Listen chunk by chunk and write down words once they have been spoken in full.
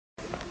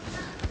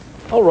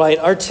All right,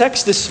 our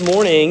text this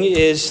morning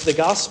is the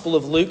Gospel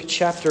of Luke,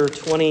 chapter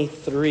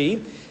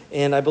 23,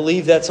 and I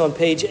believe that's on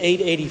page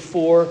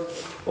 884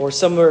 or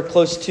somewhere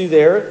close to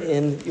there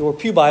in your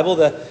pew Bible,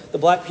 the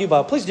black pew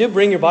Bible. Please do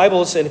bring your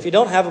Bibles, and if you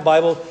don't have a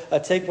Bible,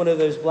 take one of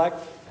those black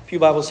pew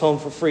Bibles home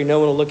for free. No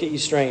one will look at you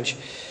strange.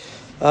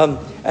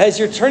 As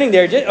you're turning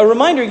there, a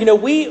reminder,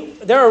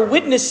 there are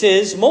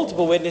witnesses,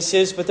 multiple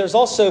witnesses, but there's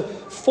also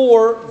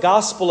 4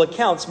 gospel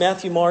accounts,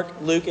 Matthew, Mark,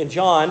 Luke, and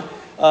John,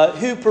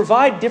 who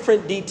provide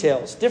different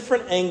details,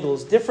 different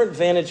angles, different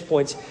vantage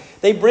points.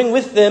 They bring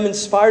with them,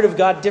 inspired of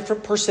God,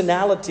 different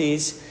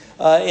personalities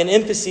and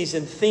emphases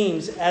and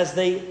themes as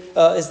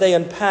they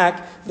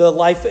unpack the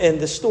life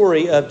and the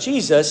story of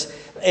Jesus.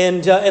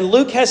 And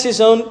Luke has his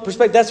own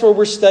perspective. That's where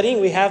we're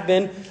studying. We have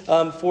been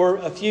for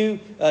a few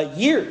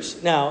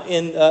years now.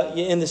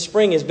 In the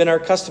spring has been our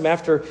custom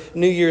after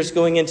New Year's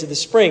going into the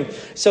spring.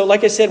 So,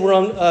 like I said, we're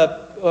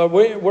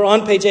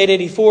on page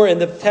 884, and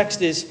the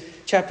text is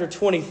chapter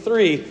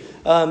 23.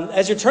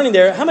 As you're turning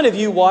there, how many of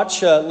you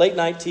watch late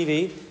night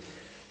TV?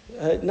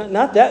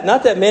 Not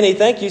that many.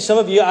 Thank you. Some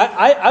of you.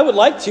 I would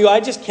like to. I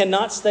just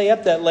cannot stay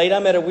up that late.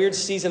 I'm at a weird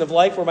season of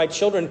life where my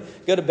children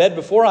go to bed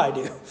before I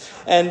do.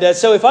 And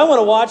so if I want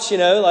to watch,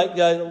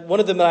 one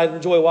of them that I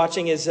enjoy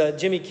watching is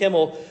Jimmy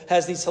Kimmel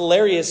has these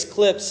hilarious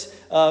clips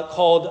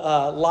called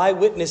Lie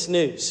Witness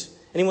News.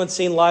 Anyone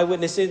seen Lie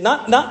Witness News?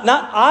 Not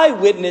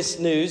eyewitness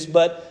news,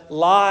 but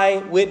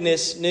Lie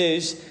Witness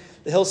News.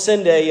 He'll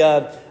send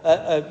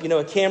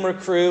a camera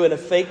crew and a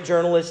fake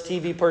journalist,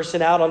 TV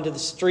person out onto the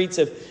streets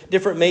of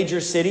different major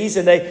cities,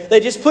 and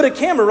they just put a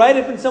camera right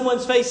up in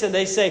someone's face, and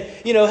they say,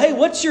 hey,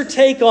 what's your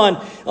take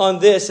on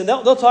this? And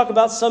they'll talk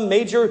about some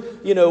major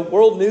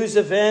world news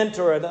event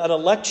or an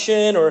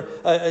election or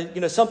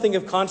something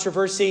of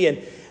controversy,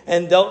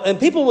 and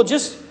people will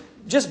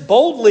just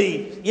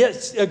boldly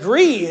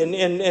agree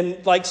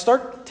and like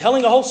start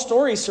telling a whole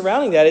story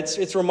surrounding that.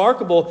 It's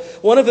remarkable.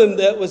 One of them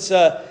that was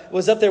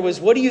up there was,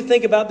 what do you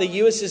think about the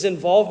U.S.'s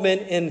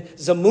involvement in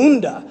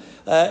Zamunda?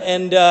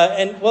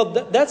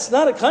 That's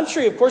not a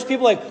country. Of course,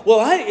 people are like, well,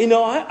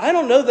 I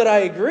don't know that I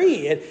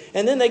agree.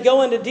 And then they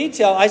go into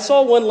detail. I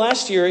saw one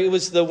last year. It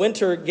was the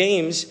Winter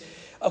Games.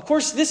 Of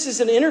course, this is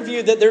an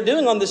interview that they're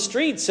doing on the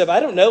streets of,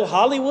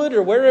 Hollywood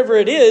or wherever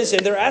it is,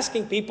 and they're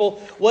asking people,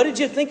 what did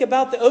you think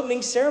about the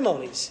opening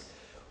ceremonies?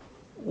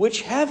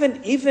 Which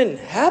haven't even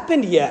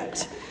happened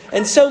yet.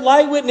 And so,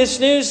 Lie Witness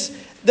News,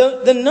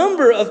 the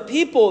number of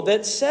people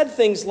that said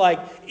things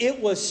like, it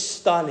was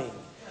stunning.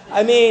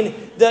 I mean,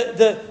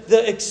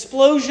 the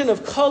explosion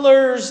of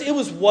colors, it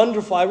was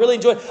wonderful. I really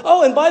enjoyed it.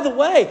 Oh, and by the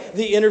way,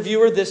 the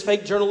interviewer, this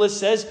fake journalist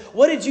says,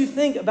 what did you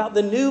think about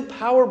the new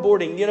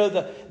powerboarding?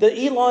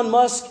 The Elon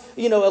Musk,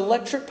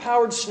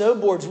 electric-powered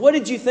snowboards. What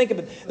did you think of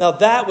it? Now,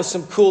 that was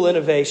some cool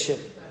innovation.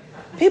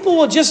 People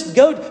will just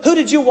go, who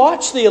did you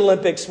watch the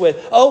Olympics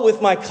with? Oh,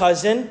 with my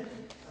cousin.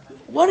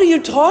 What are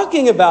you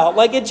talking about?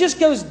 Like, it just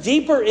goes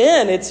deeper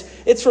in.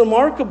 It's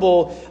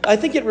remarkable. I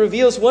think it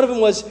reveals, one of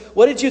them was,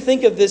 what did you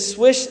think of the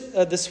Swiss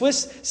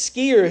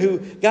skier who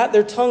got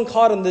their tongue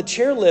caught on the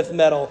chairlift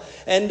medal?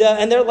 And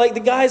they're like, the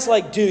guy's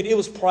like, dude, it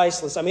was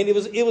priceless. I mean,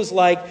 it was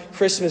like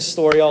Christmas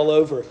Story all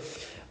over.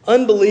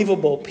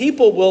 Unbelievable.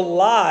 People will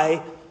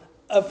lie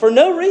for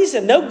no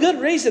reason, no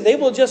good reason. They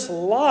will just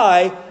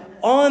lie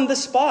on the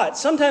spot.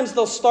 Sometimes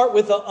they'll start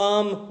with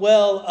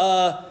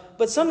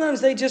but sometimes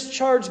they just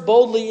charge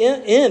boldly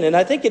in. And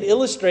I think it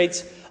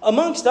illustrates,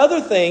 amongst other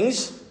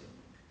things,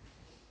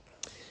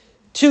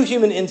 2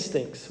 human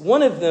instincts.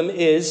 One of them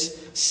is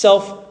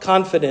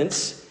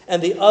self-confidence,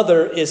 and the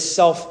other is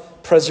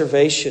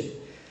self-preservation.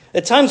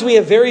 At times we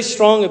have very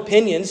strong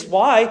opinions.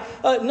 Why?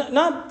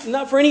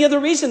 Not for any other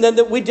reason than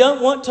that we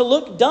don't want to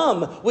look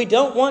dumb. We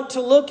don't want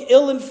to look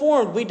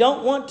ill-informed. We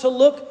don't want to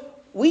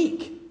look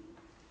weak.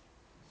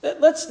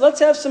 Let's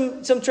have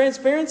some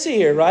transparency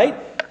here, right?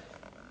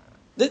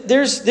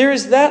 There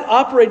is that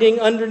operating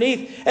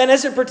underneath. And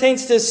as it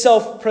pertains to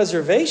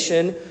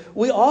self-preservation,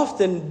 we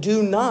often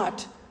do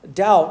not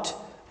doubt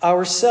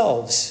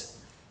ourselves.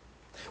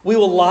 We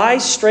will lie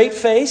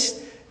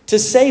straight-faced to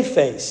save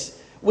face.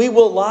 We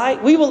will lie.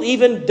 We will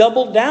even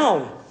double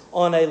down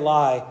on a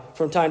lie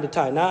from time to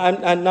time. Now,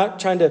 I'm not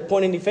trying to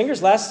point any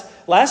fingers.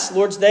 Last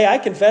Lord's Day, I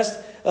confessed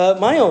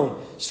my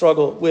own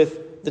struggle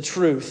with the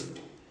truth.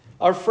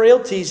 Our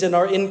frailties and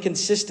our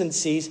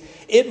inconsistencies,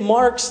 it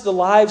marks the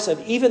lives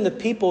of even the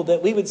people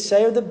that we would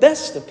say are the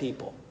best of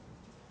people,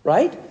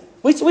 right?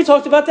 We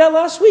talked about that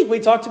last week.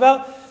 We talked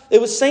about, it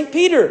was St.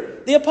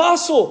 Peter, the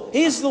apostle.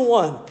 He's the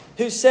one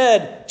who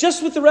said,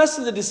 just with the rest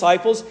of the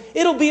disciples,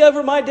 it'll be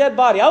over my dead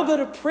body. I'll go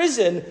to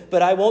prison,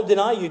 but I won't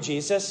deny you,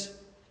 Jesus.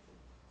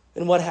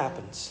 And what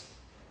happens?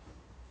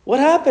 What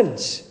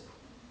happens?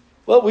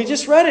 Well, we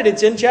just read it.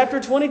 It's in chapter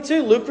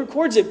 22. Luke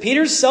records it.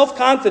 Peter's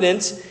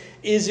self-confidence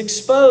is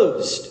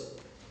exposed.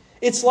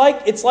 It's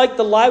like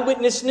the Lie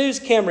Witness News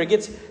camera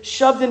gets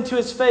shoved into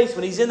his face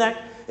when he's in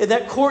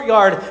that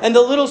courtyard, and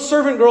the little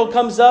servant girl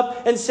comes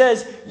up and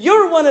says,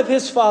 "You're one of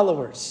his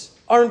followers,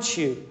 aren't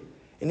you?"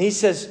 And he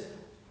says,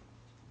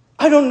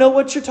 "I don't know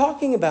what you're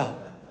talking about."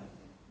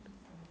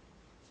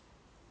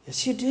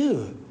 Yes, you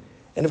do.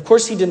 And of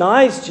course, he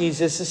denies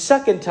Jesus a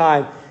second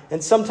time,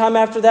 and sometime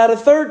after that, a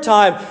third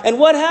time. And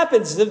what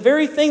happens? The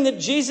very thing that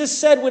Jesus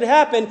said would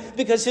happen,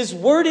 because his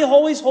word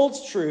always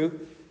holds true,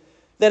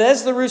 that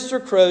as the rooster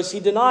crows,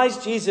 he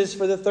denies Jesus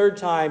for the third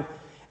time.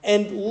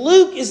 And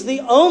Luke is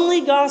the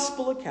only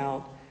gospel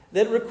account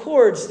that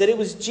records that it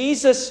was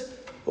Jesus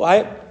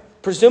who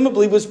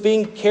presumably was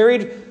being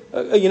carried,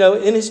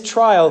 in his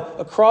trial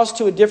across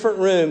to a different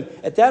room.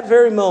 At that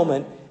very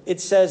moment, it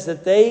says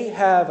that they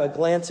have a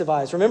glance of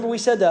eyes. Remember, we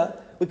said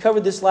that. We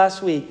covered this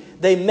last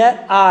week. They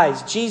met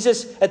eyes.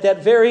 Jesus at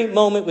that very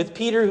moment with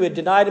Peter, who had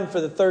denied him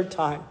for the third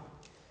time.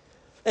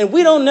 And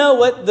we don't know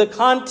what the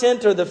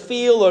content or the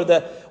feel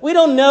we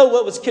don't know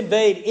what was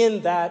conveyed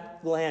in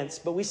that glance.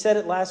 But we said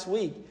it last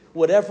week.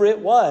 Whatever it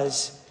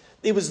was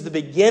the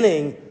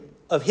beginning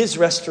of his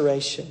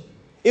restoration.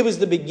 It was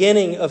the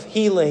beginning of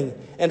healing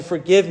and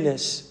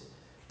forgiveness,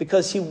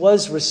 because he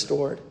was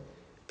restored.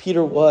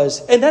 Peter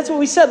was. And that's what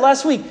we said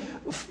last week.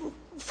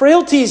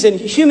 Frailties and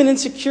human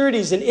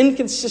insecurities and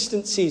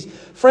inconsistencies.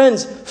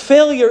 Friends,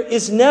 failure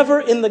is never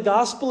in the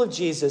gospel of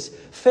Jesus.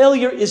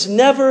 Failure is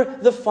never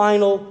the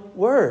final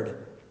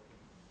word.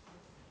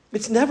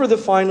 It's never the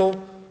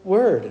final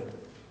word.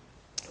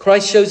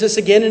 Christ shows us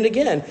again and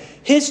again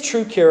his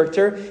true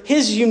character,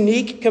 his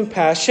unique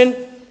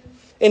compassion.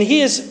 And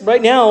he is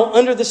right now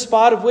under the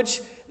spot of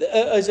which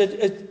is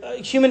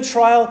a human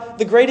trial,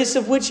 the greatest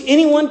of which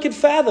anyone could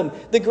fathom,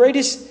 the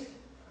greatest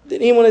that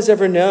anyone has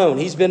ever known.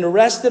 He's been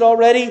arrested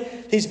already.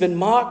 He's been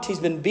mocked. He's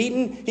been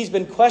beaten. He's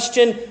been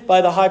questioned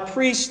by the high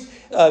priest.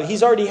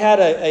 He's already had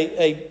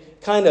a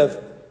kind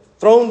of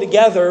thrown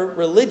together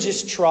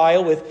religious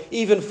trial with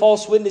even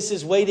false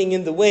witnesses waiting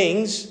in the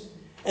wings.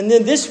 And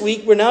then this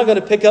week, we're now going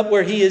to pick up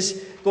where he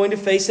is going to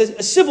face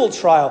a civil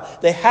trial.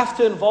 They have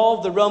to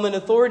involve the Roman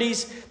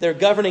authorities, their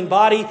governing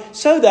body,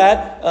 so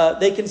that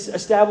they can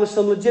establish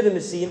some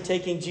legitimacy in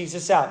taking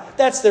Jesus out.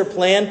 That's their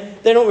plan.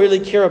 They don't really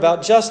care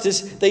about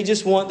justice. They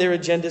just want their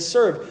agenda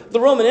served.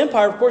 The Roman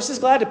Empire, of course, is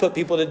glad to put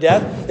people to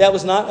death. That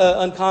was not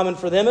uncommon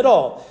for them at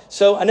all.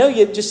 So I know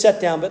you just sat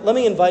down, but let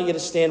me invite you to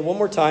stand one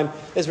more time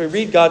as we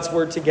read God's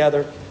word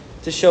together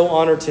to show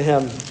honor to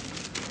him.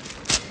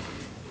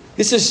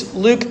 This is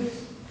Luke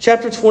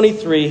Chapter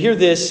 23, hear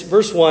this,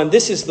 verse 1.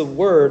 This is the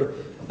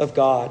word of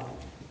God.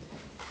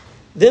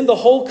 Then the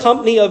whole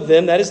company of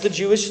them, that is the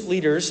Jewish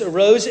leaders,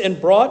 arose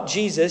and brought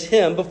Jesus,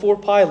 him, before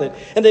Pilate.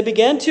 And they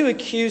began to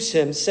accuse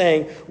him,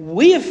 saying,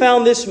 "We have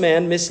found this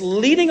man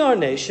misleading our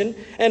nation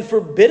and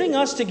forbidding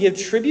us to give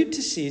tribute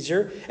to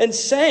Caesar, and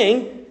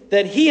saying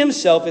that he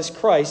himself is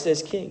Christ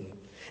as king."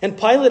 And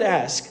Pilate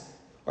asked,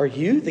 "Are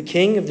you the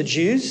king of the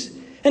Jews?"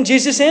 And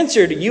Jesus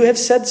answered, "You have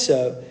said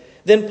so."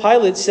 Then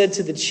Pilate said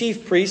to the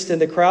chief priests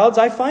and the crowds,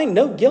 "I find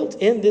no guilt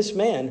in this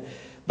man."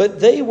 But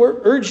they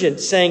were urgent,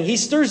 saying, "He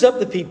stirs up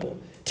the people,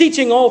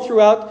 teaching all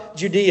throughout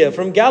Judea,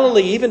 from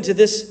Galilee even to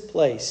this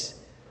place."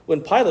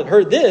 When Pilate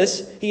heard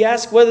this, he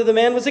asked whether the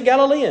man was a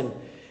Galilean.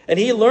 And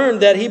he learned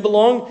that he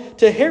belonged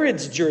to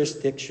Herod's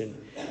jurisdiction.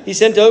 He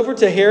sent over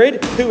to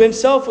Herod, who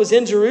himself was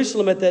in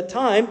Jerusalem at that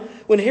time.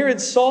 When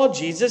Herod saw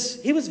Jesus,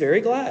 he was very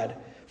glad,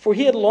 for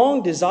he had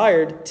long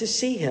desired to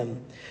see him,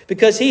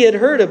 because he had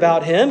heard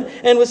about him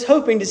and was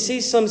hoping to see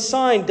some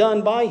sign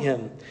done by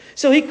him.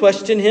 So he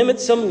questioned him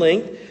at some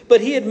length,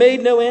 but he had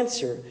made no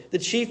answer. The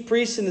chief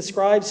priests and the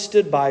scribes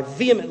stood by,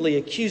 vehemently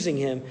accusing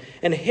him.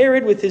 And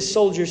Herod with his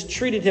soldiers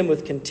treated him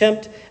with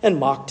contempt and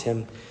mocked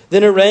him.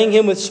 Then arraying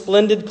him with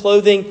splendid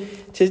clothing,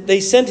 they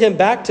sent him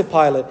back to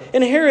Pilate.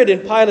 And Herod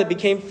and Pilate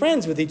became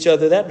friends with each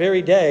other that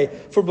very day,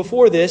 for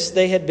before this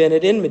they had been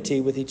at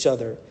enmity with each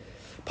other.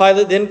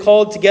 Pilate then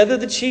called together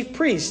the chief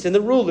priests and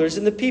the rulers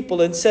and the people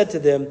and said to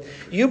them,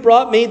 "You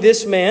brought me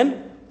this man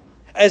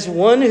as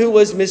one who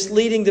was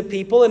misleading the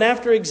people, and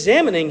after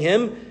examining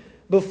him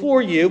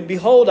before you,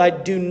 behold, I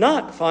do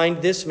not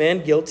find this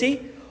man guilty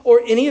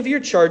or any of your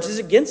charges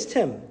against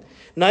him.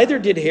 Neither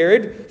did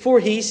Herod, for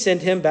he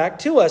sent him back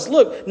to us.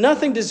 Look,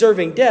 nothing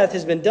deserving death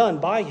has been done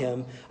by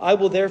him. I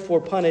will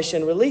therefore punish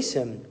and release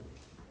him."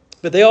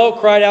 But they all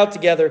cried out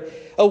together,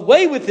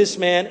 "Away with this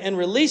man, and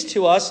release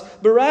to us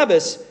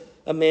Barabbas,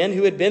 a man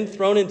who had been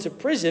thrown into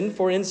prison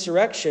for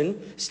insurrection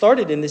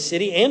started in the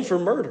city and for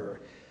murder."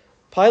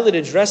 Pilate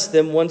addressed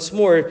them once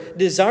more,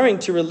 desiring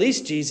to release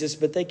Jesus,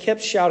 but they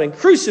kept shouting,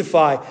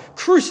 "Crucify,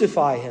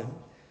 crucify him."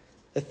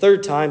 The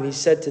third time he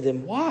said to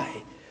them, "Why?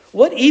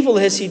 What evil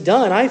has he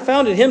done? I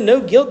found in him no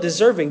guilt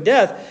deserving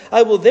death.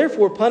 I will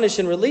therefore punish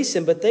and release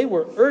him." But they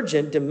were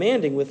urgent,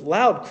 demanding with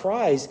loud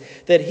cries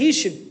that he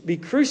should be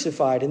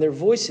crucified, and their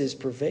voices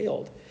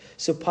prevailed.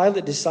 So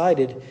Pilate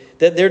decided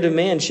that their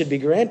demand should be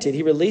granted.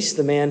 He released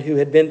the man who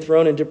had been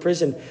thrown into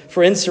prison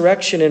for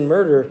insurrection and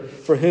murder,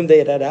 for whom they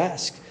had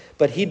asked.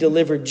 But he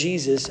delivered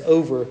Jesus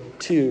over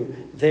to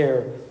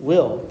their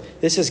will.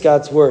 This is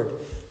God's word.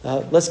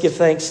 Let's give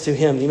thanks to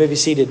him. You may be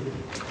seated.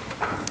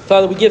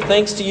 Father, we give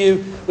thanks to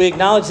you. We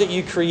acknowledge that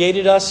you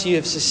created us. You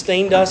have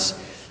sustained us.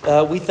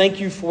 We thank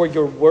you for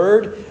your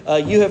word.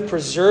 You have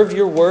preserved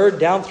your word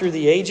down through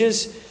the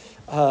ages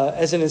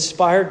as an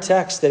inspired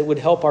text that would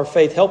help our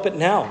faith. Help it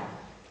now.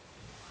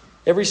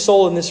 Every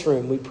soul in this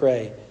room, we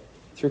pray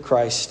through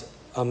Christ.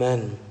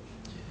 Amen.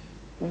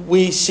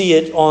 We see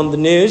it on the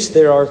news.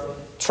 There are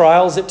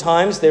trials at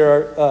times.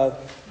 There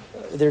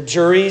are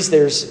juries.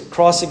 There's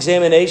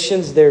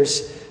cross-examinations.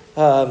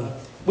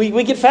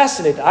 We get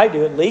fascinated. I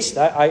do, at least.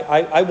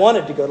 I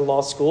wanted to go to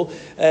law school,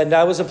 and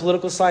I was a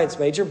political science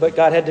major, but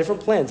God had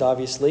different plans,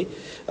 obviously.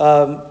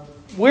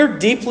 We're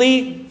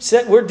deeply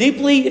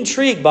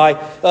intrigued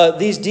by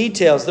these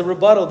details, the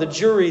rebuttal, the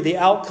jury, the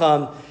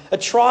outcome, a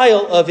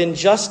trial of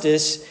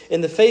injustice in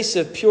the face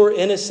of pure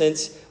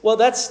innocence. Well,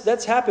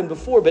 that's happened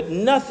before, but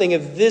nothing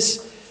of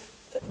this.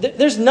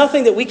 There's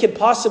nothing that we could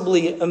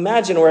possibly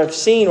imagine or have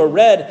seen or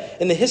read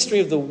in the history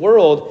of the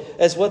world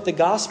as what the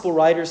gospel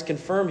writers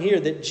confirm here,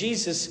 that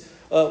Jesus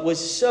was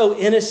so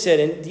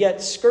innocent and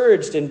yet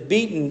scourged and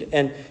beaten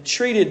and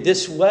treated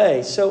this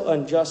way so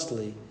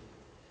unjustly.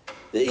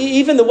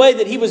 Even the way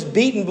that he was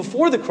beaten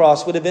before the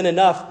cross would have been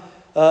enough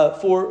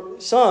for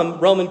some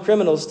Roman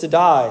criminals to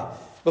die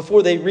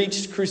before they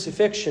reached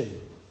crucifixion.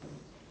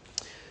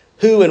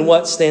 Who and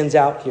what stands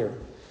out here?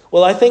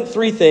 Well, I think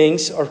three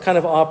things are kind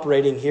of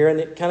operating here, and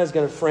it kind of is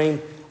going to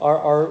frame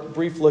our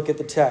brief look at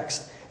the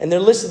text. And they're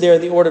listed there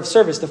in the order of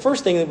service. The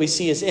first thing that we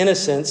see is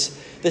innocence.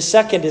 The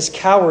second is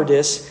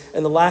cowardice.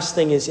 And the last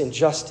thing is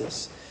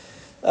injustice.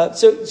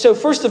 So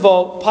first of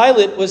all,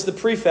 Pilate was the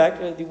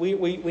prefect.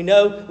 We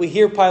know, we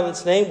hear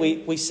Pilate's name.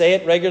 We say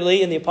it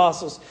regularly in the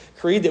Apostles'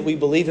 Creed that we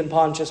believe in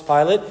Pontius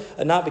Pilate,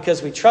 not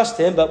because we trust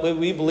him, but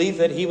we believe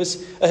that he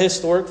was a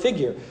historic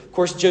figure. Of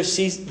course,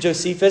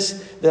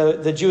 Josephus,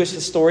 the Jewish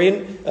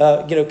historian,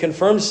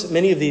 confirms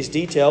many of these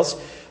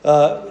details.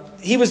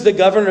 He was the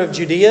governor of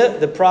Judea,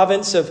 the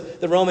province of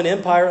the Roman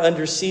Empire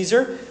under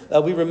Caesar.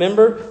 We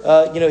remember,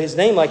 his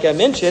name, like I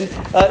mentioned.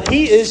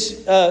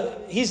 He's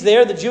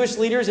there. The Jewish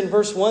leaders in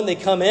verse 1, they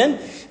come in,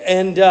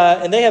 and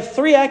they have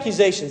three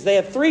accusations. They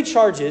have three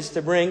charges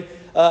to bring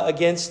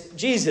against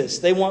Jesus.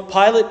 They want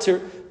Pilate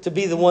to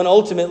be the one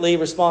ultimately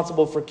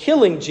responsible for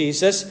killing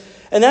Jesus,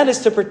 and that is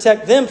to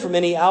protect them from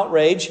any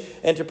outrage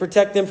and to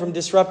protect them from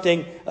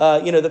disrupting,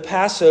 the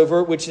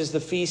Passover, which is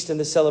the feast and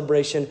the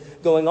celebration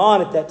going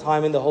on at that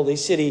time in the holy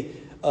city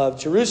of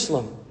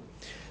Jerusalem.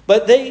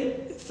 But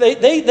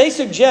they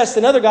suggest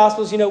in other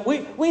Gospels,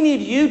 we need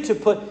you to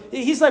put...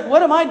 He's like,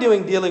 what am I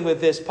doing dealing with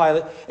this,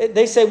 Pilate?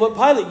 They say, well,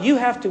 Pilate,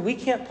 we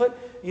can't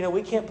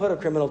put a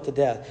criminal to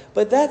death.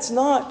 But that's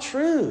not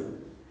true.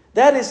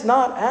 That is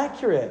not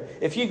accurate.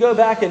 If you go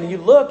back and you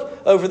look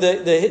over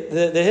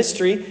the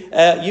history,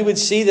 you would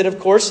see that, of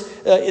course,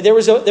 there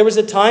was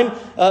a time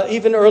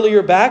even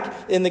earlier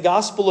back in the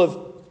Gospel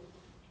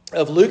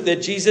of Luke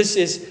that Jesus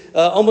is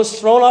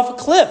almost thrown off a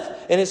cliff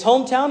in his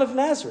hometown of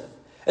Nazareth.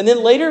 And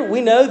then later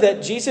we know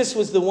that Jesus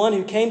was the one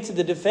who came to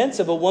the defense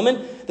of a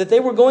woman that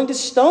they were going to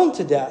stone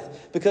to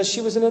death because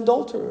she was an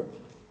adulterer.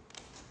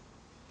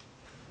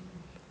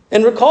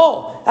 And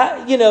recall,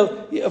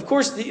 of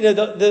course,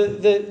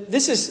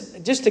 this is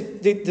just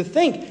to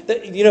think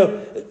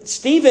that,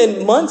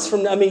 Stephen,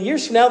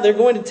 years from now, they're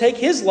going to take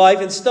his life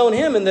and stone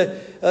him in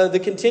the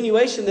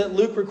continuation that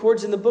Luke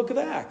records in the book of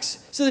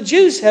Acts. So the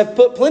Jews have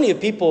put plenty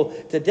of people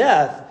to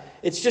death.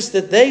 It's just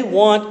that they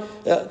want,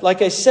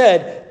 like I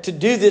said, to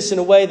do this in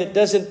a way that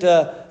doesn't,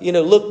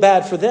 look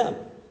bad for them,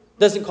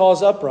 doesn't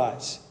cause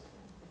uprise.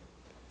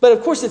 But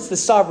of course, it's the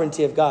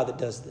sovereignty of God that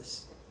does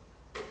this.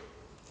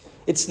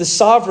 It's the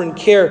sovereign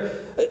care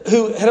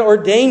who had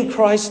ordained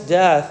Christ's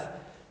death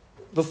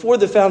before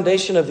the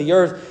foundation of the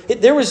earth.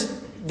 There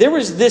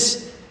was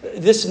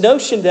this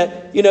notion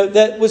that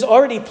that was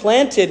already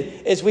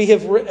planted, as we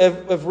have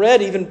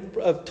read, even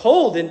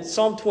told in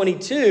Psalm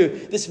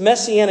 22, this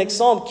messianic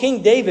psalm.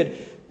 King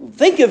David,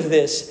 think of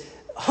this,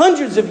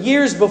 hundreds of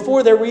years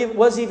before there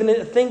was even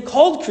a thing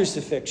called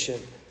crucifixion.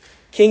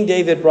 King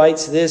David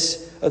writes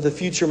this of the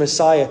future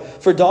Messiah: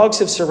 "For dogs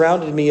have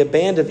surrounded me, a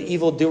band of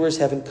evildoers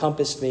have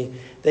encompassed me.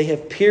 They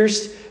have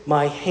pierced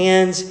my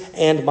hands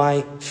and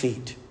my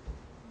feet."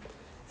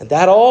 And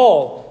that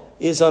all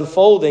is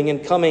unfolding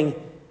and coming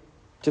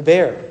to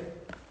bear.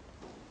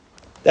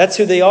 That's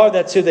who they are.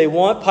 That's who they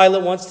want.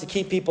 Pilate wants to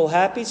keep people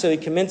happy, so he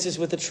commences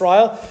with a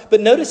trial.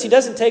 But notice he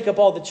doesn't take up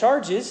all the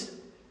charges,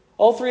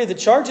 all three of the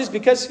charges,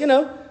 because,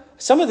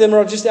 some of them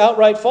are just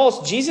outright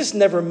false. Jesus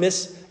never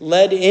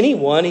misled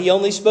anyone. He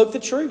only spoke the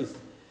truth.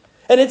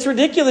 And it's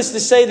ridiculous to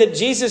say that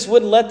Jesus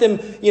wouldn't let them,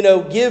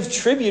 give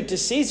tribute to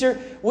Caesar.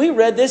 We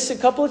read this a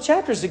couple of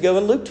chapters ago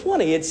in Luke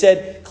 20. It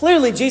said,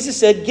 clearly Jesus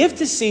said, give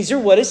to Caesar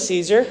what is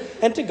Caesar,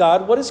 and to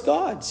God what is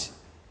God's.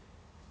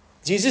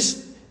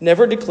 Jesus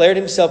never declared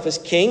himself as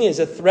king as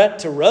a threat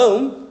to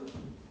Rome.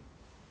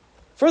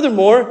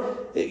 Furthermore,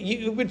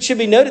 it should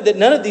be noted that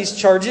none of these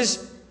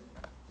charges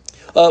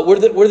were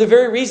the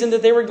very reason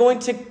that they were going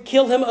to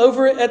kill him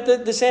over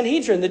at the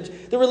Sanhedrin.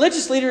 The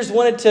religious leaders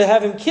wanted to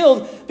have him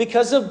killed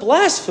because of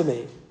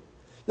blasphemy.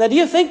 Now, do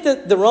you think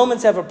that the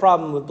Romans have a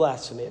problem with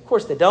blasphemy? Of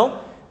course they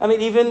don't.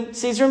 Even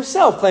Caesar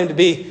himself claimed to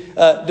be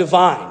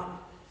divine.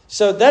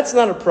 So that's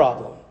not a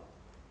problem.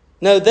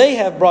 No, they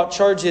have brought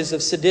charges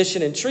of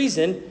sedition and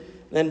treason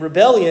and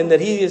rebellion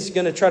that he is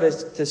going to try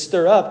to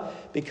stir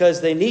up.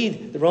 because they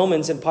need the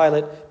Romans and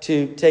Pilate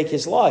to take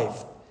his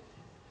life.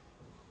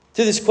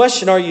 To this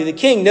question, are you the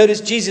king?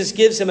 Notice Jesus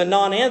gives him a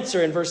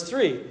non-answer in verse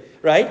 3,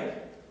 right?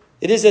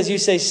 It is as you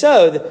say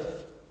so.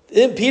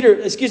 Then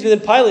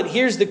Pilate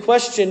hears the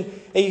question,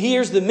 and he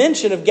hears the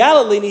mention of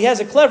Galilee, and he has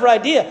a clever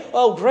idea.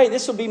 Oh, great,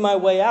 this will be my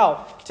way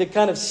out to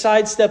kind of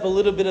sidestep a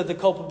little bit of the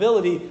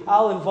culpability.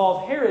 I'll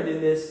involve Herod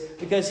in this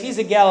because he's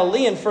a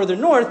Galilean further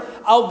north.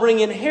 I'll bring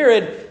in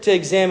Herod to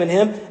examine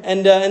him,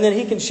 and then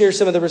he can share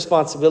some of the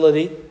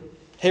responsibility.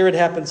 Herod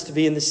happens to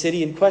be in the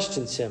city and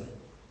questions him.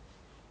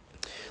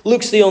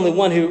 Luke's the only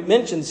one who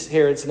mentions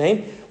Herod's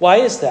name. Why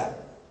is that?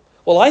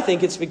 Well, I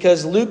think it's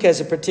because Luke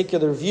has a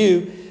particular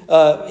view.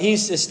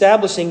 He's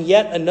establishing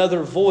yet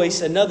another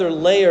voice, another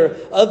layer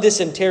of this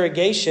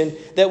interrogation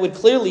that would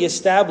clearly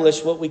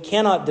establish what we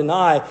cannot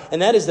deny,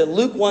 and that is that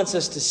Luke wants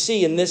us to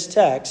see in this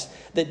text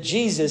that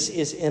Jesus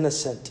is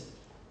innocent.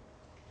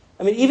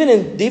 I mean, even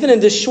in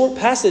this short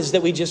passage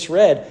that we just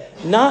read,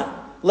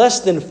 not less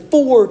than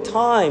 4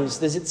 times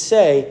does it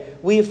say,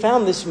 we have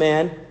found this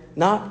man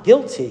not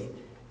guilty,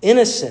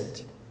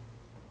 innocent.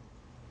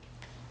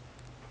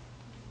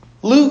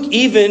 Luke,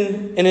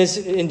 even in his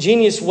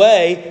ingenious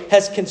way,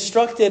 has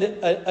constructed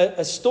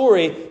a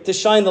story to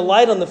shine the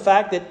light on the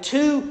fact that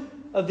 2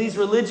 of these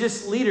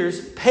religious leaders,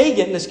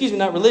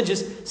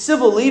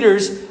 civil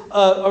leaders,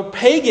 or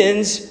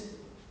pagans,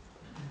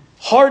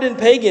 hardened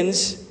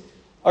pagans,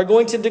 are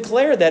going to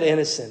declare that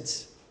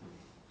innocence.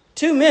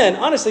 2 men,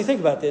 honestly, think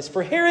about this.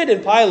 For Herod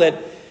and Pilate,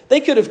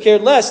 they could have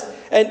cared less,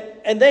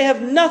 and they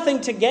have nothing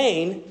to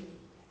gain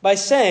by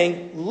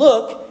saying,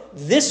 look,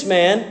 this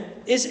man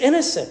is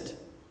innocent.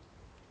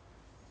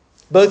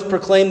 Both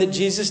proclaim that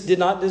Jesus did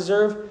not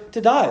deserve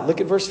to die. Look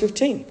at verse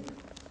 15.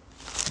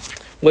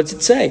 What's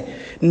it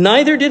say?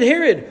 Neither did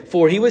Herod,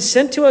 for he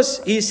sent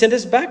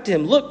us back to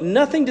him. Look,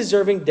 nothing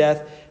deserving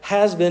death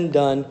has been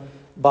done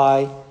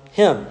by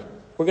him.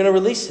 We're going to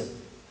release him.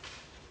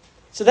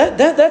 So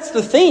that's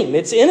the theme.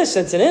 It's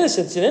innocence and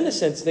innocence and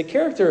innocence. The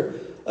character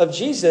of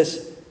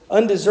Jesus,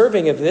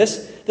 undeserving of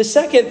this. The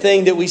second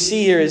thing that we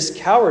see here is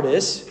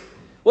cowardice.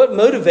 What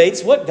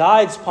motivates, what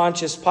guides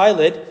Pontius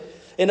Pilate?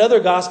 In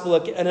another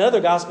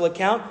gospel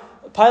account,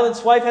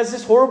 Pilate's wife has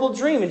this horrible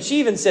dream, and she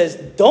even says,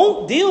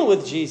 don't deal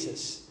with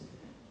Jesus.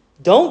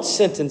 Don't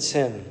sentence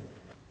him.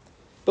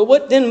 But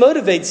what then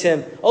motivates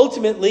him?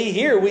 Ultimately,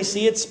 here we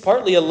see it's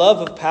partly a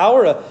love of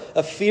power,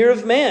 a fear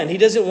of man. He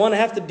doesn't want to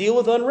have to deal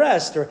with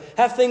unrest or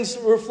have things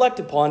reflect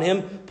upon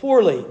him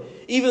poorly.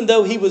 Even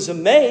though he was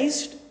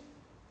amazed,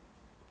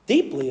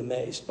 deeply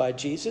amazed by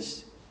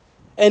Jesus,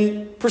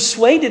 and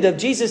persuaded of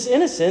Jesus'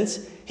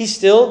 innocence, he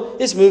still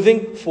is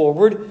moving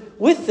forward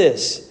with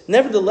this.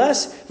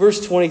 Nevertheless,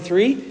 verse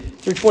 23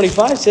 through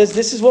 25 says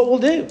this is what we'll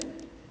do.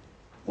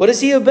 What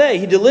does he obey?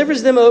 He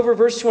delivers them over,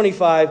 verse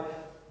 25,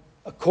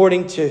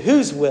 according to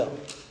whose will?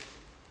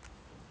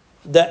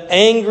 The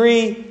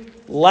angry,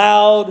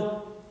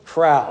 loud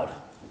crowd.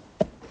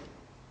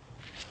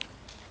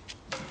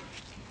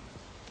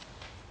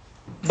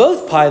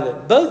 Both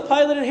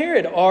Pilate and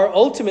Herod are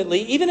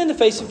ultimately, even in the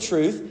face of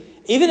truth,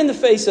 even in the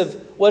face of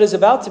what is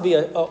about to be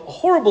a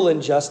horrible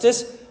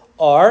injustice,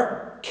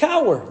 are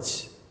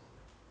cowards.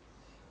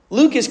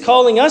 Luke is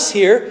calling us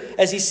here,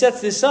 as he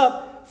sets this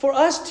up, for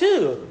us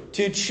too,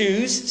 to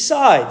choose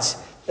sides.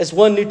 As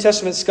one New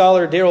Testament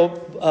scholar, Darrell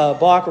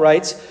Bach,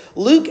 writes,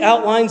 Luke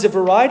outlines a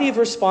variety of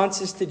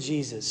responses to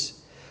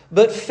Jesus,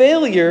 but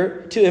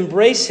failure to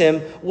embrace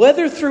him,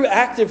 whether through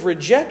active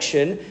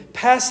rejection,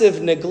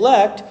 passive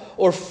neglect,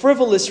 or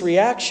frivolous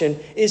reaction,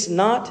 is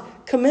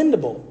not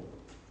commendable.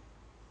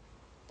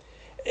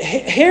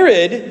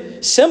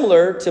 Herod,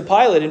 similar to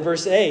Pilate in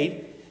verse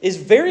 8, is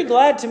very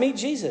glad to meet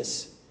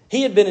Jesus.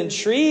 He had been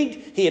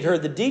intrigued. He had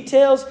heard the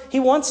details.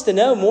 He wants to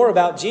know more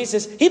about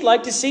Jesus. He'd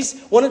like to see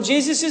one of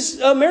Jesus'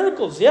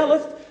 miracles.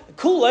 Yeah,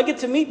 cool, I get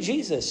to meet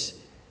Jesus,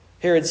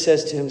 Herod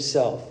says to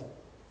himself.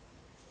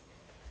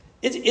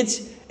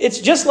 It's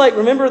just like,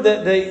 remember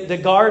the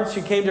guards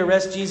who came to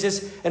arrest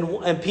Jesus,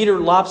 and Peter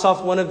lops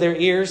off one of their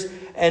ears,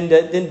 and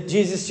then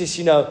Jesus just,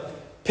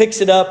 picks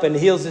it up and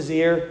heals his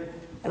ear.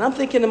 And I'm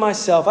thinking to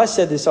myself, I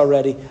said this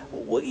already,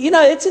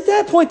 it's at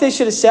that point they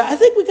should have said, I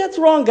think we got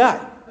the wrong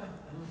guy.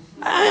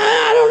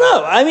 I don't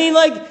know. I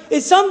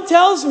mean, something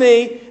tells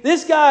me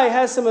this guy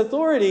has some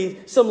authority,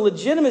 some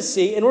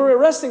legitimacy, and we're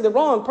arresting the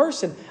wrong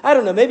person. I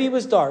don't know. Maybe it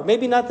was dark.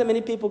 Maybe not that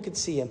many people could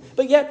see him.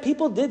 But yet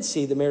people did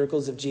see the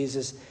miracles of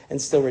Jesus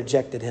and still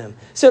rejected him.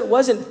 So it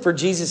wasn't for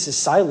Jesus'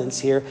 silence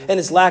here and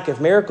his lack of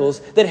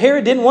miracles that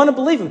Herod didn't want to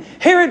believe him.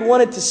 Herod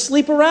wanted to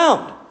sleep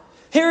around.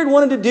 Herod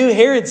wanted to do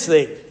Herod's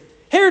thing.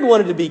 Herod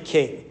wanted to be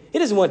king. He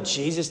doesn't want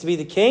Jesus to be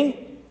the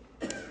king.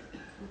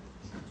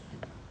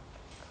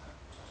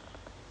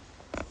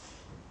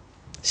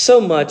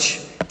 So much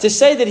to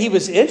say that he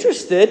was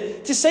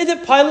interested, to say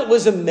that Pilate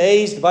was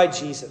amazed by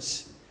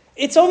Jesus.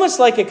 It's almost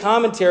like a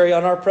commentary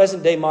on our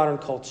present day modern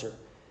culture.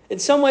 In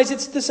some ways,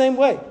 it's the same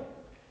way.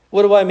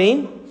 What do I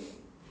mean?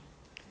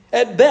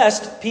 At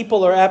best,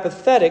 people are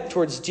apathetic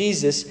towards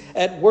Jesus.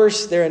 At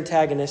worst, they're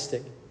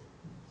antagonistic.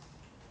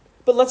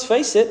 But let's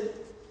face it,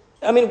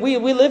 I mean, we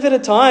live at a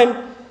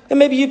time, and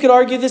maybe you could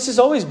argue this has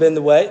always been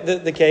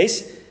the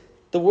case.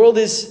 The world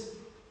is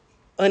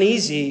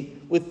uneasy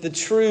with the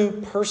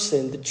true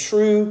person, the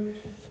true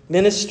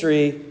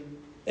ministry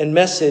and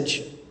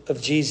message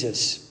of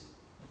Jesus.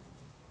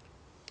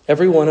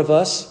 Every one of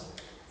us,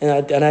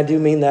 and I do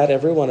mean that,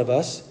 every one of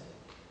us,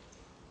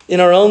 in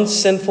our own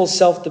sinful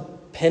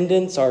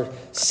self-dependence, our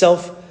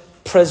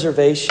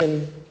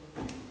self-preservation,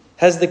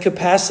 has the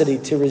capacity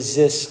to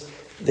resist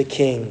the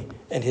King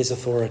and his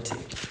authority,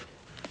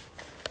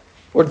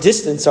 or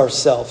distance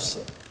ourselves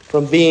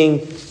from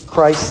being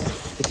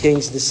Christ the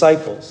King's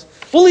disciples.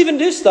 We'll even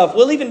do stuff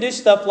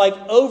like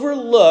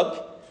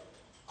overlook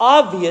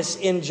obvious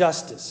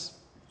injustice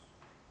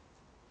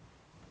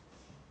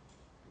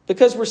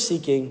because we're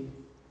seeking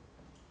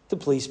to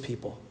please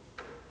people.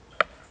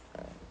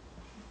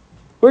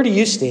 Where do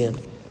you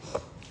stand?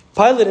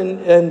 Pilate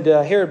and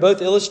Herod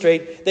both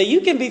illustrate that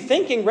you can be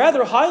thinking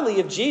rather highly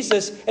of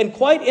Jesus and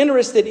quite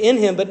interested in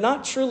him, but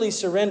not truly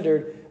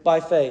surrendered by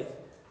faith.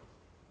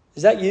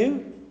 Is that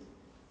you?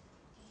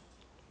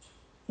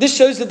 This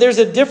shows that there's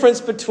a difference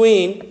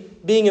between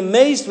being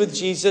amazed with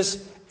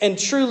Jesus and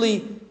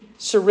truly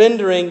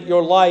surrendering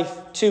your life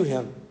to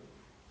him.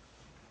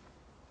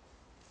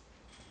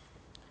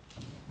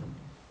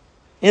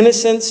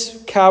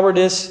 Innocence,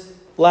 cowardice.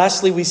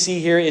 Lastly, we see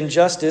here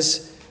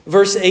injustice.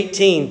 Verse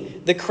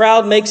 18, the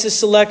crowd makes a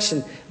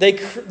selection.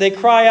 They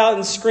cry out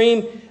and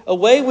scream,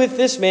 "Away with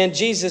this man,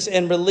 Jesus,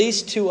 and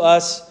release to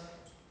us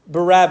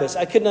Barabbas."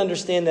 I couldn't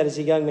understand that as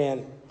a young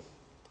man.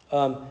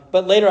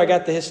 But later I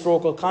got the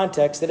historical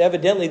context that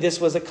evidently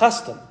this was a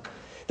custom.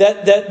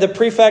 That the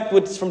prefect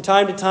would, from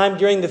time to time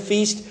during the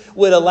feast,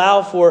 would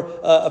allow for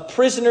a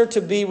prisoner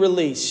to be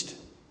released.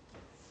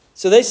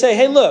 So they say,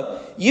 hey,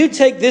 look, you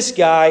take this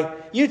guy,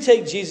 you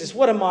take Jesus,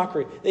 what a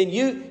mockery. Then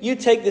you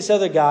take this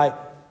other guy,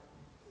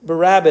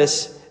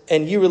 Barabbas,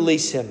 and you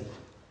release him.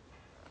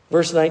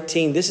 Verse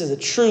 19, this is a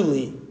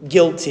truly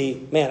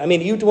guilty man. I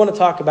mean, you want to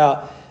talk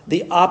about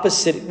the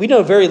opposite. We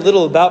know very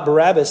little about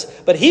Barabbas,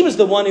 but he was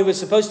the one who was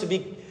supposed to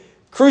be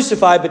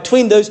crucified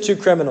between those two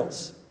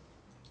criminals.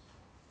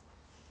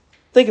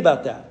 Think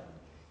about that.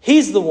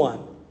 He's the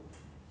one.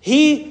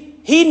 He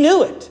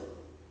knew it.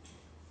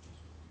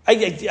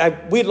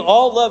 We'd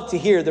all love to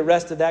hear the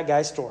rest of that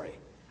guy's story,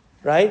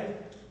 right?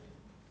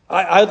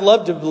 I'd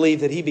love to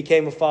believe that he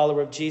became a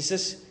follower of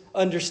Jesus,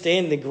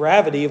 understand the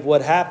gravity of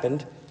what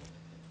happened.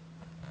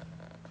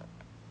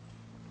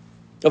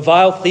 A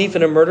vile thief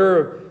and a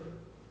murderer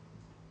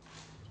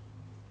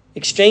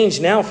exchanged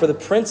now for the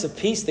Prince of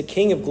Peace, the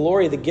King of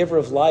Glory, the Giver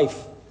of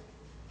life.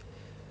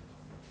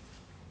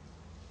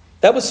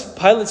 That was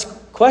Pilate's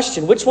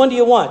question. Which one do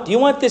you want? Do you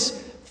want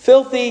this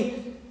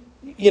filthy,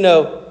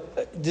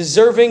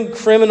 deserving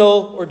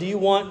criminal, or do you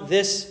want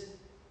this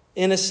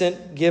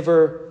innocent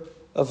giver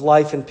of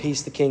life and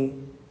peace, the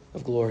King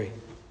of Glory?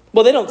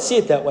 Well, they don't see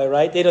it that way,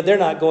 right? They're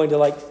not going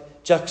to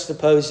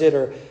juxtapose it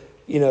or,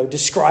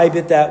 describe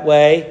it that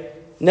way.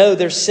 No,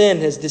 their sin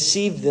has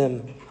deceived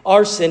them.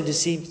 Our sin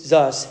deceives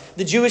us.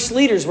 The Jewish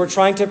leaders were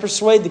trying to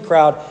persuade the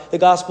crowd, the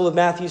Gospel of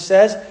Matthew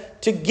says,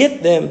 to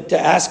get them to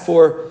ask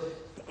for,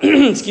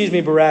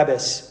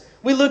 Barabbas.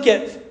 We look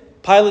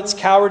at Pilate's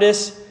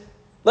cowardice.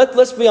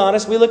 Let's be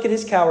honest, we look at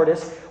his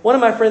cowardice. One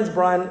of my friends,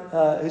 Brian,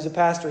 who's a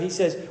pastor, he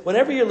says,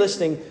 whenever you're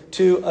listening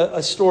to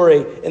a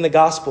story in the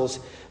Gospels,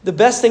 the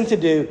best thing to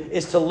do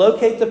is to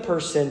locate the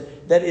person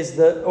that is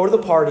or the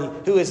party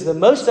who is the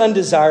most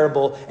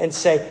undesirable and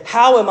say,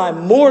 how am I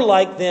more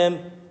like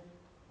them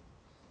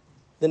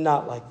than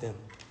not like them?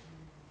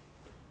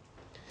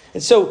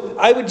 And so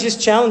I would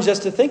just challenge us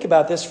to think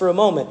about this for a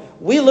moment.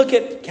 We look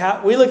at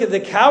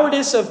the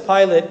cowardice of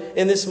Pilate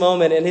in this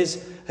moment and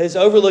his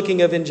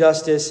overlooking of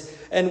injustice,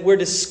 and we're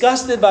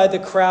disgusted by the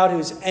crowd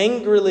who's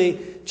angrily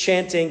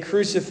chanting,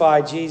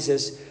 "Crucify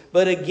Jesus."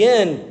 But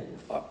again,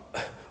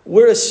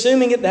 we're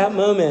assuming at that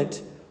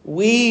moment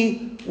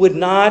we would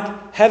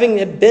not, having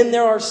been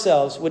there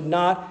ourselves, would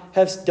not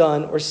have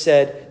done or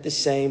said the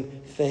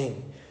same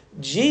thing.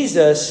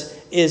 Jesus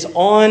is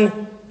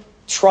on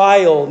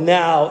trial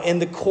now in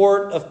the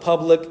court of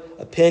public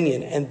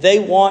opinion, and they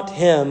want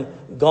him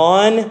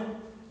gone,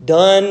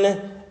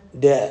 done,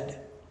 dead.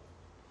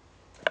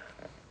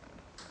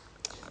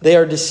 They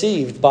are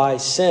deceived by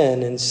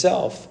sin and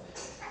self,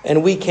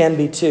 and we can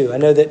be too. I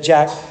know that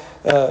Jack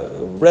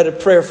read a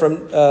prayer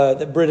from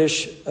the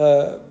British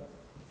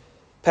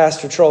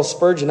pastor Charles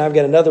Spurgeon. I've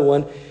got another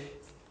one.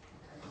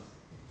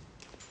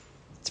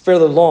 It's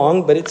fairly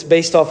long, but it's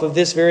based off of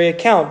this very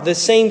account. The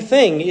same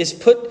thing is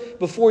put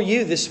before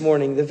you this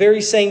morning, the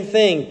very same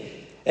thing.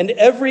 And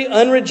every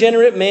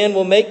unregenerate man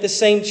will make the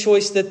same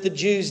choice that the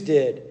Jews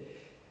did.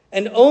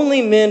 And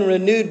only men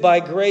renewed by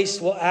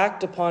grace will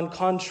act upon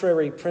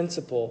contrary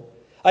principle.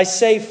 I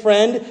say,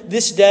 friend,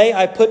 this day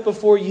I put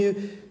before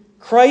you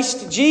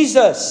Christ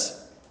Jesus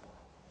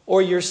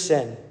or your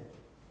sin.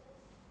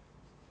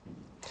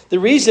 The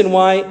reason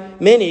why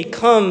many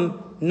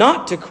come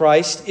not to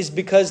Christ is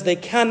because they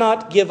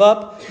cannot give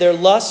up their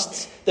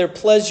lusts, their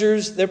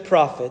pleasures, their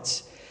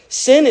profits.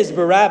 Sin is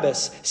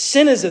Barabbas.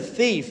 Sin is a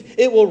thief.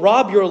 It will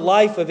rob your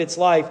life of its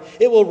life.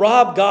 It will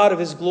rob God of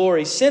his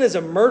glory. Sin is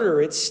a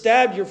murderer. It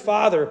stabbed your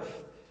father,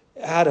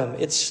 Adam.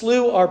 It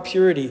slew our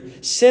purity.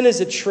 Sin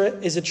is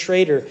a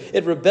traitor.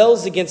 It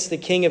rebels against the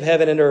King of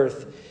heaven and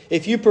earth.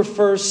 If you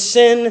prefer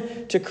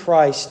sin to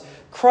Christ,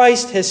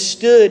 Christ has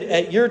stood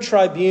at your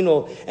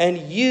tribunal, and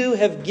you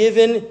have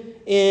given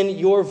in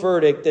your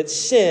verdict that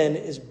sin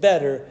is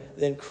better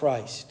than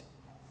Christ.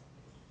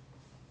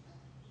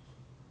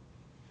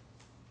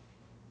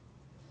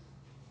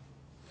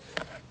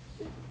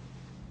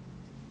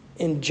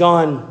 In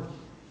John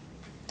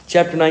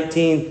chapter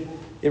 19,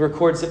 it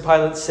records that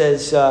Pilate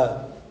says,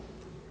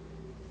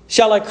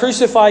 shall I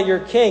crucify your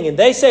king? And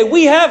they say,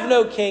 we have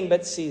no king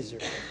but Caesar.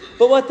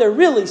 But what they're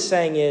really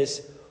saying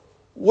is,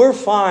 we're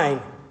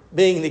fine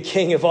being the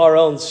king of our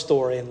own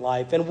story in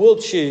life, and we'll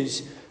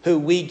choose who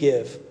we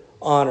give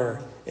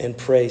honor and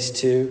praise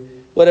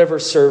to, whatever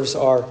serves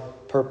our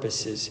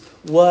purposes.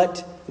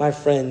 What, my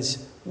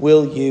friends,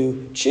 will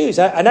you choose?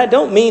 And I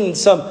don't mean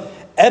some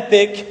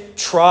epic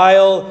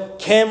trial,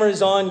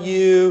 cameras on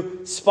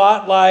you,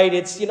 spotlight.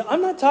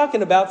 I'm not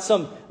talking about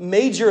some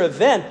major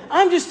event.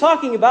 I'm just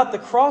talking about the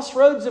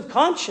crossroads of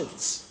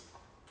conscience.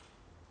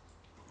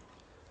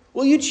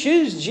 Will you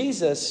choose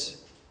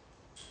Jesus?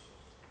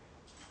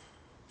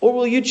 Or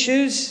will you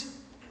choose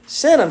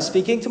sin? I'm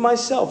speaking to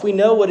myself. We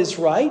know what is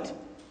right.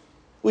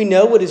 We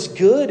know what is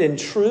good and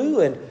true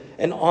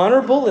and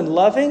honorable and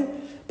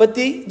loving. But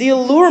the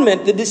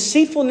allurement, the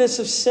deceitfulness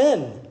of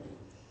sin,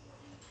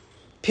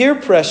 peer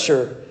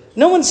pressure.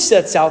 No one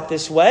sets out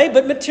this way,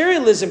 but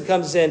materialism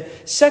comes in.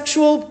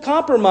 Sexual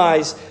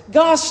compromise,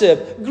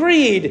 gossip,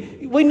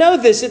 greed. We know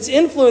this. It's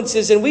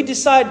influences, and we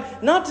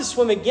decide not to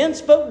swim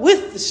against, but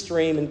with the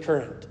stream and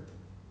current.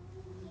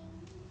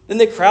 Then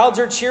the crowds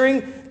are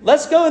cheering,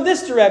 let's go in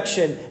this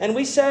direction. And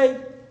we say,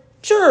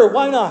 sure,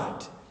 why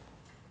not?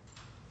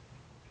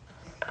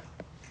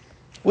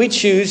 We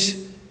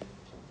choose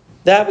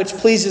that which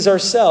pleases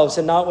ourselves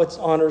and not what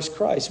honors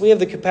Christ. We have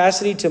the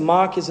capacity to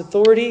mock his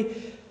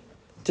authority,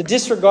 to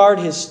disregard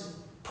his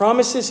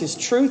promises, his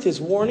truth,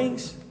 his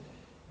warnings,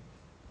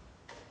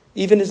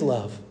 even his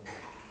love.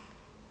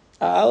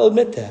 I'll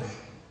admit that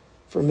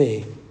for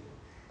me.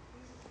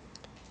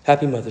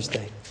 Happy Mother's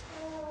Day.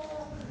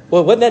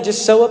 Well, wasn't that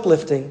just so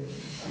uplifting?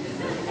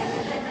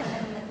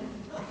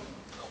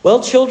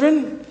 Well,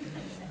 children,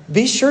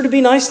 be sure to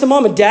be nice to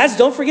mom. And dads,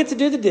 don't forget to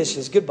do the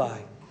dishes.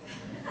 Goodbye.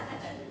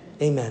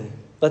 Amen.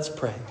 Let's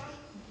pray.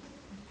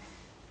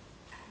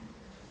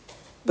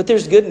 But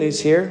there's good news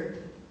here.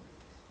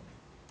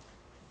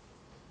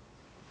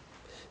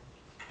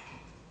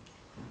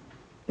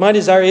 My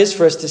desire is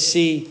for us to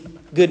see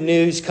good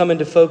news come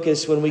into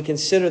focus when we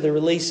consider the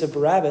release of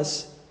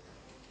Barabbas.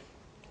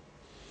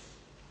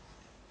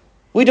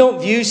 We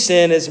don't view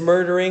sin as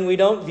murdering. We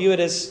don't view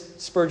it as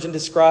Spurgeon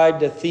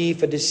described, a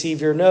thief, a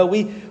deceiver. No,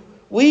 we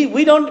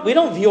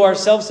don't view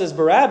ourselves as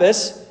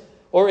Barabbas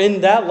or in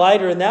that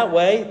light or in that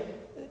way.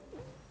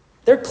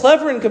 They're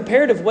clever in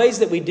comparative ways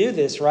that we do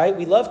this, right?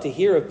 We love to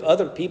hear of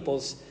other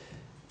people's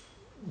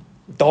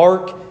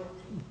dark,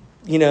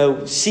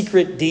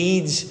 secret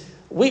deeds.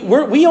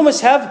 We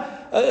almost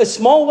have a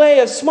small way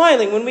of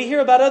smiling when we hear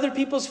about other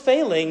people's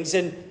failings,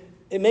 and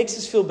it makes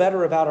us feel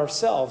better about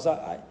ourselves.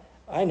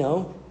 I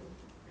know.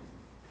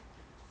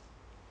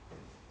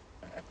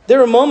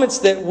 There are moments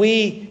that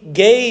we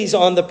gaze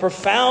on the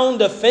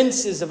profound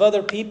offenses of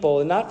other people,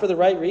 and not for the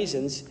right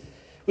reasons.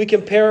 We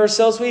compare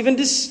ourselves, we even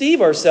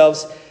deceive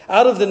ourselves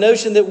out of the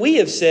notion that we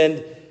have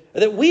sinned,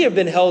 that we have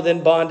been held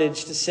in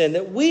bondage to sin,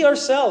 that we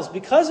ourselves,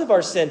 because of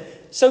our sin,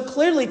 so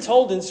clearly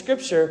told in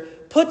Scripture,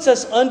 puts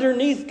us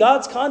underneath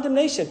God's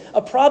condemnation.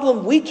 A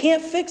problem we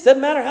can't fix.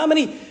 Doesn't matter how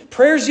many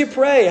prayers you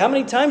pray, how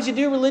many times you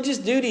do religious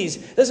duties.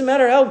 Doesn't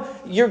matter how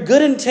your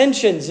good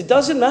intentions. It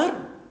doesn't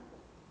matter.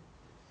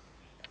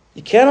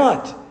 You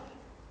cannot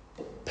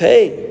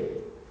pay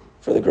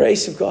for the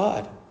grace of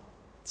God.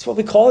 That's what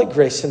we call it,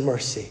 grace and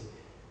mercy.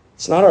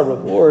 It's not our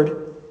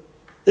reward.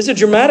 There's a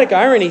dramatic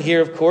irony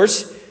here, of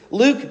course.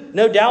 Luke,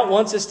 no doubt,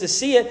 wants us to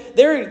see it.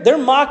 They're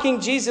mocking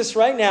Jesus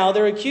right now.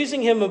 They're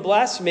accusing him of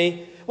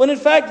blasphemy, when in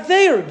fact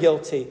they are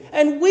guilty.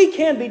 And we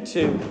can be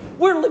too.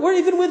 We're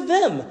even with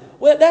them.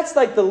 Well, that's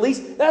like the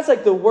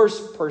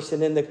worst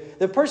person. And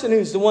the person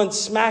who's the one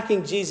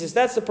smacking Jesus,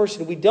 that's the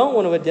person we don't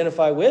want to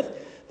identify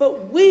with.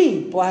 But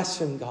we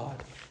blaspheme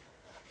God.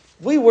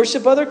 We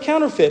worship other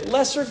counterfeit,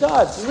 lesser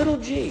gods, little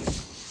g.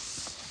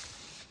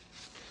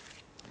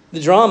 The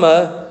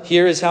drama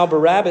here is how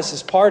Barabbas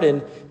is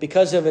pardoned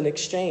because of an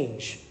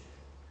exchange,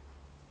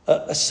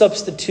 a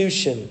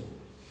substitution.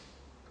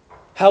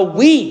 How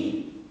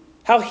he,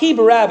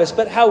 Barabbas,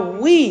 but how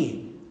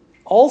we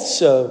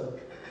also,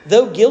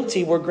 though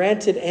guilty, were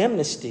granted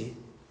amnesty,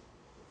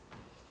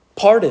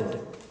 pardoned,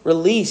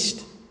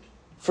 released,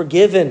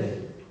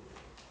 forgiven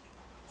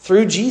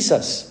through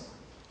Jesus.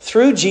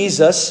 Through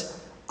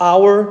Jesus,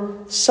 our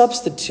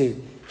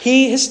substitute.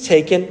 He has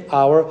taken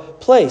our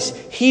place.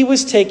 He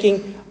was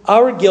taking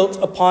our guilt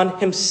upon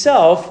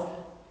himself.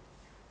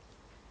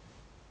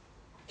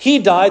 He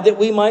died that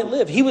we might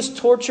live. He was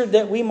tortured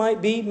that we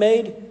might be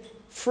made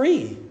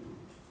free,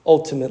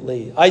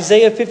 ultimately.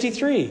 Isaiah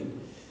 53.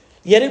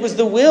 Yet it was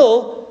the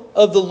will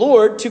of the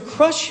Lord to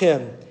crush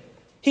him.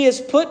 He has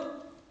put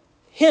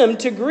him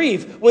to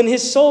grief when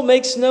his soul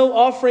makes no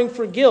offering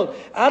for guilt.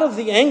 Out of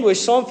the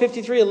anguish, Psalm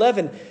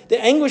 53:11,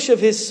 the anguish of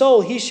his soul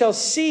he shall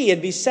see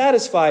and be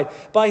satisfied.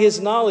 By his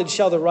knowledge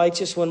shall the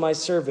righteous one, my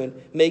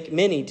servant, make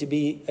many to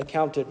be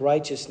accounted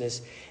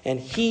righteousness, and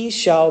he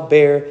shall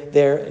bear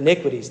their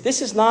iniquities.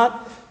 This is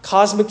not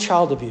cosmic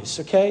child abuse,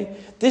 okay?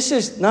 This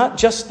is not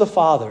just the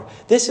Father.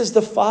 This is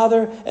the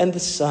Father and the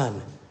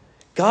Son.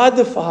 God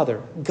the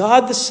Father,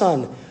 God the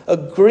Son,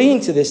 agreeing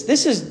to this.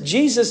 This is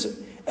Jesus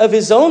of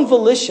his own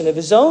volition, of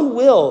his own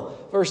will,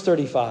 verse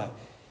 35.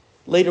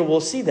 Later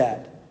we'll see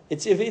that.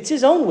 It's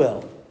his own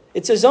will.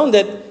 It's his own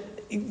that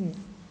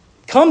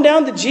come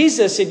down to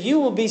Jesus and you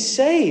will be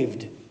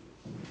saved.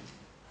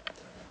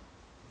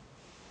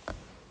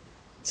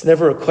 It's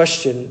never a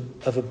question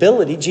of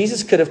ability.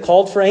 Jesus could have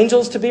called for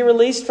angels to be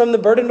released from the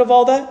burden of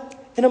all that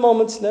in a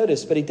moment's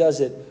notice, but he does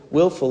it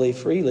willfully,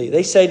 freely.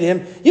 They say to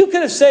him, you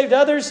could have saved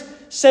others,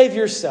 save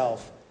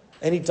yourself.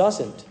 And he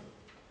doesn't.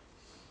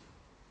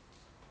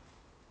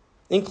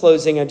 In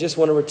closing, I just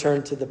want to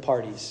return to the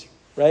parties,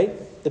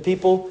 right? The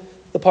people,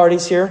 the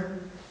parties here.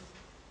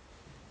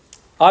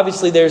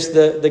 Obviously, there's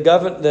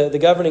the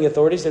governing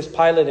authorities. There's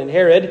Pilate and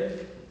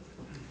Herod.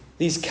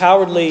 These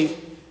cowardly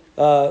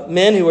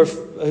men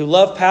who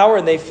love power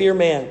and they fear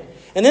man.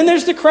 And then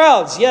there's the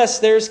crowds. Yes,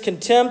 there's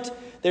contempt.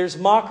 There's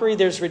mockery.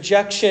 There's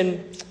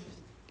rejection.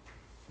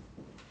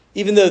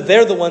 Even though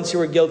they're the ones who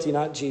are guilty,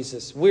 not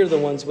Jesus. We're the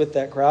ones with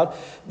that crowd.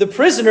 The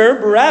prisoner,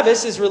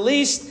 Barabbas, is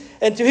released.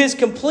 And to his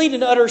complete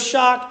and utter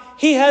shock,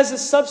 he has a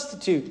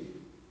substitute.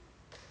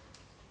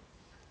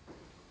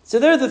 So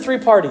there are the three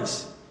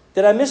parties.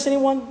 Did I miss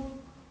anyone?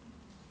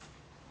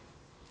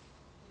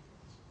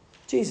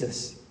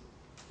 Jesus.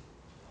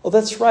 Oh,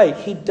 that's right.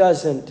 He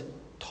doesn't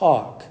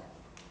talk.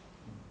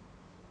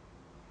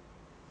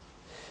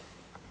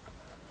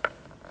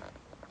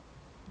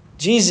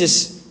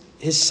 Jesus,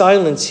 his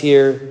silence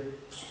here,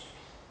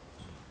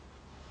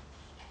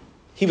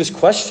 he was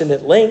questioned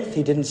at length.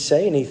 He didn't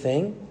say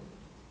anything.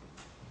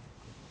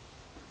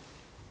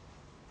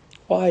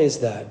 Why is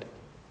that?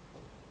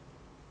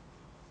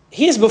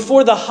 He is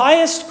before the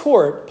highest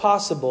court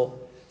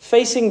possible,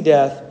 facing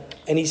death,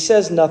 and he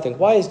says nothing.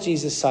 Why is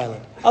Jesus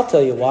silent? I'll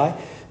tell you why.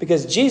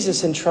 Because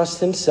Jesus entrusts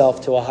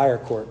himself to a higher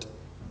court.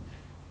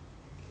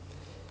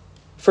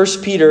 1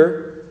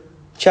 Peter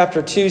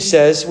chapter 2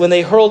 says, when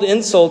they hurled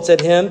insults at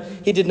him,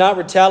 he did not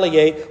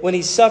retaliate. When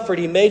he suffered,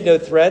 he made no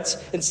threats.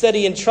 Instead,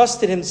 he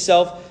entrusted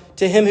himself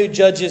to him who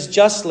judges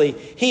justly.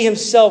 He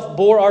himself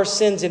bore our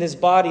sins in his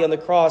body on the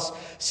cross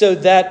so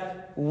that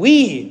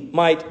we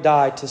might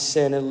die to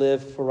sin and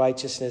live for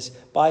righteousness.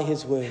 By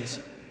his wounds,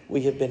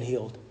 we have been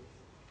healed.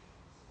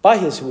 By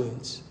his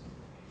wounds,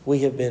 we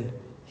have been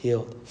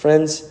healed.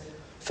 Friends,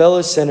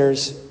 fellow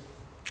sinners,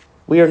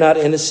 we are not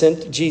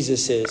innocent.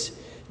 Jesus is.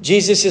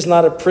 Jesus is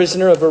not a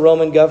prisoner of a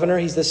Roman governor.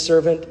 He's the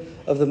servant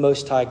of the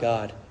Most High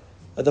God,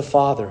 of the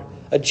Father,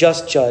 a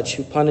just judge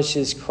who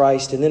punishes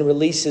Christ and then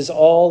releases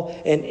all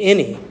and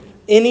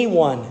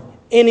anyone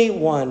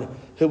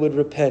who would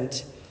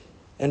repent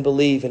and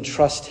believe and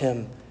trust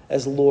him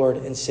as Lord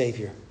and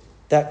Savior.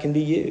 That can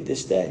be you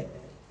this day.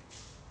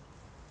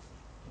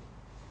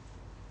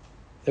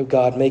 Oh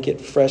God, make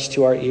it fresh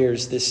to our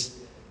ears, this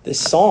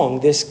song,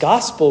 this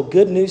gospel,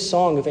 good news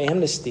song of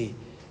amnesty.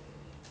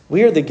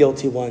 We are the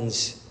guilty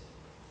ones,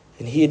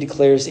 and he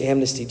declares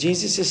amnesty.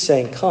 Jesus is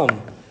saying,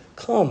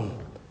 come.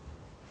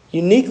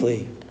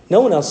 Uniquely,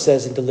 no one else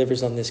says and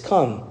delivers on this.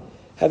 Come,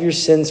 have your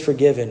sins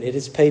forgiven. It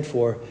is paid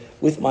for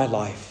with my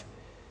life,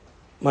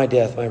 my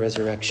death, my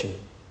resurrection.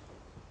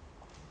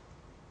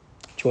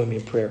 Join me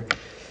in prayer.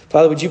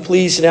 Father, would you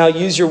please now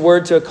use your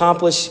word to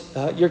accomplish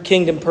your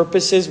kingdom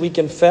purposes? We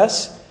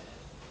confess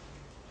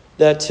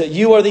that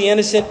you are the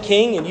innocent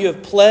king and you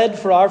have pled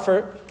for our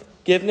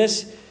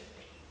forgiveness.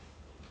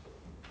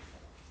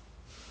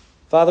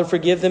 Father,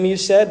 forgive them, you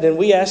said, and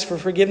we ask for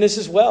forgiveness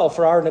as well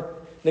for our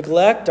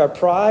neglect, our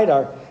pride,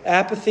 our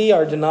apathy,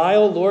 our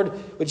denial. Lord,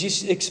 would you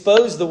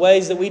expose the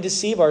ways that we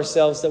deceive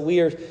ourselves, that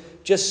we are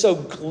just so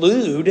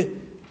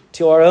glued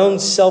to our own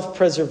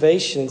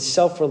self-preservation,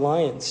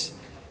 self-reliance,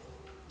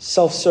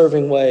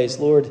 self-serving ways.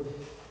 Lord,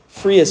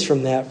 free us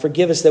from that.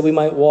 Forgive us that we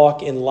might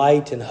walk in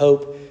light and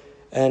hope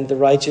and the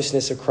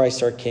righteousness of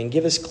Christ our King.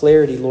 Give us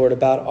clarity, Lord,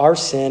 about our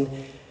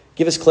sin.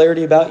 Give us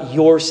clarity about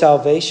your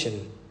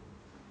salvation.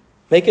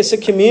 Make us a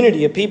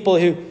community of people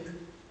who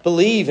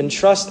believe and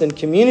trust and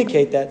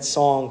communicate that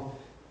song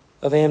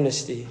of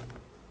amnesty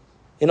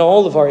in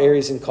all of our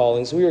areas and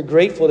callings. We are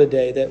grateful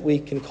today that we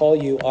can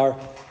call you our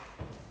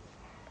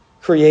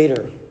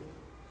Creator.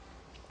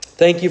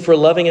 Thank you for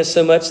loving us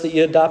so much that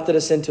you adopted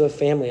us into a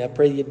family. I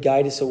pray you'd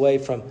guide us away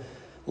from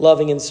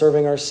loving and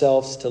serving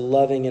ourselves to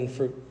loving and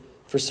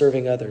for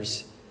serving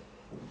others.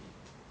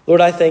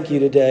 Lord, I thank you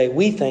today.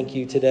 We thank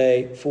you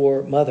today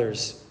for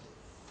mothers.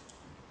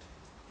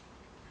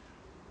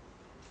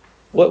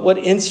 What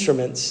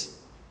instruments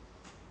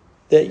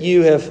that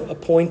you have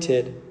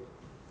appointed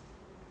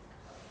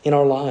in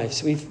our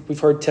lives. We've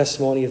heard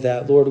testimony of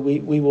that. Lord, we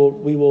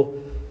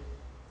will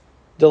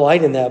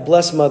delight in that.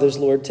 Bless mothers,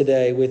 Lord,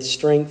 today with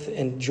strength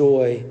and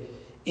joy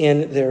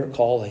in their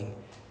calling.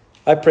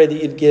 I pray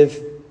that you'd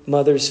give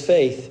mothers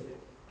faith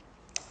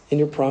in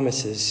your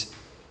promises.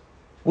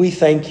 We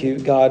thank you,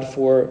 God,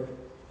 for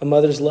a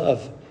mother's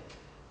love.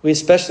 We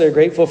especially are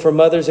grateful for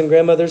mothers and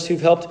grandmothers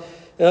who've helped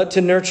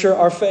to nurture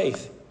our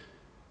faith.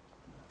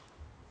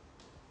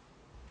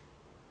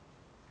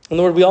 And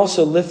Lord, we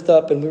also lift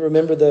up and we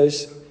remember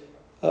those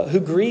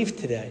who grieve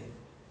today.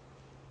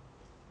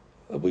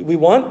 We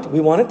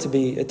want it to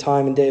be a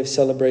time and day of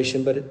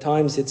celebration, but at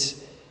times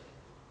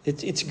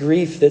it's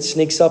grief that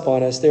sneaks up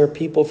on us. There are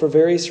people for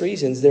various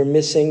reasons. They're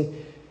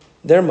missing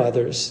their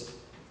mothers.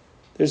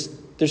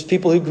 There's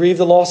people who grieve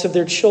the loss of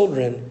their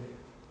children.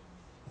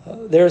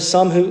 There are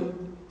some who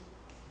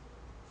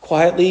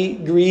quietly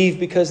grieve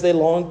because they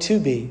long to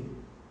be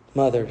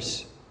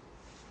mothers.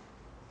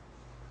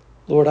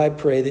 Lord, I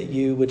pray that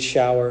you would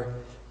shower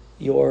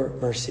your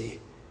mercy.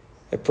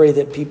 I pray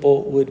that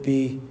people would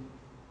be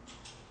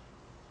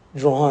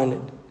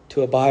drawn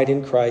to abide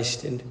in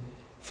Christ and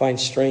find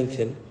strength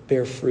and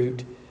bear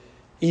fruit,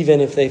 even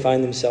if they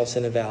find themselves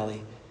in a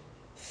valley.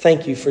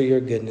 Thank you for your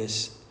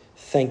goodness.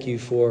 Thank you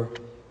for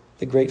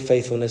the great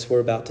faithfulness we're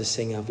about to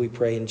sing of. We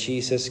pray in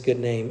Jesus' good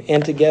name.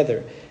 And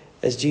together,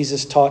 as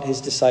Jesus taught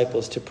his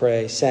disciples to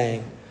pray,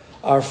 saying,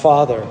 Our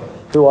Father,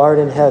 who art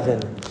in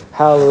heaven,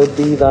 hallowed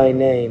be thy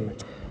name.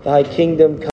 Thy kingdom come.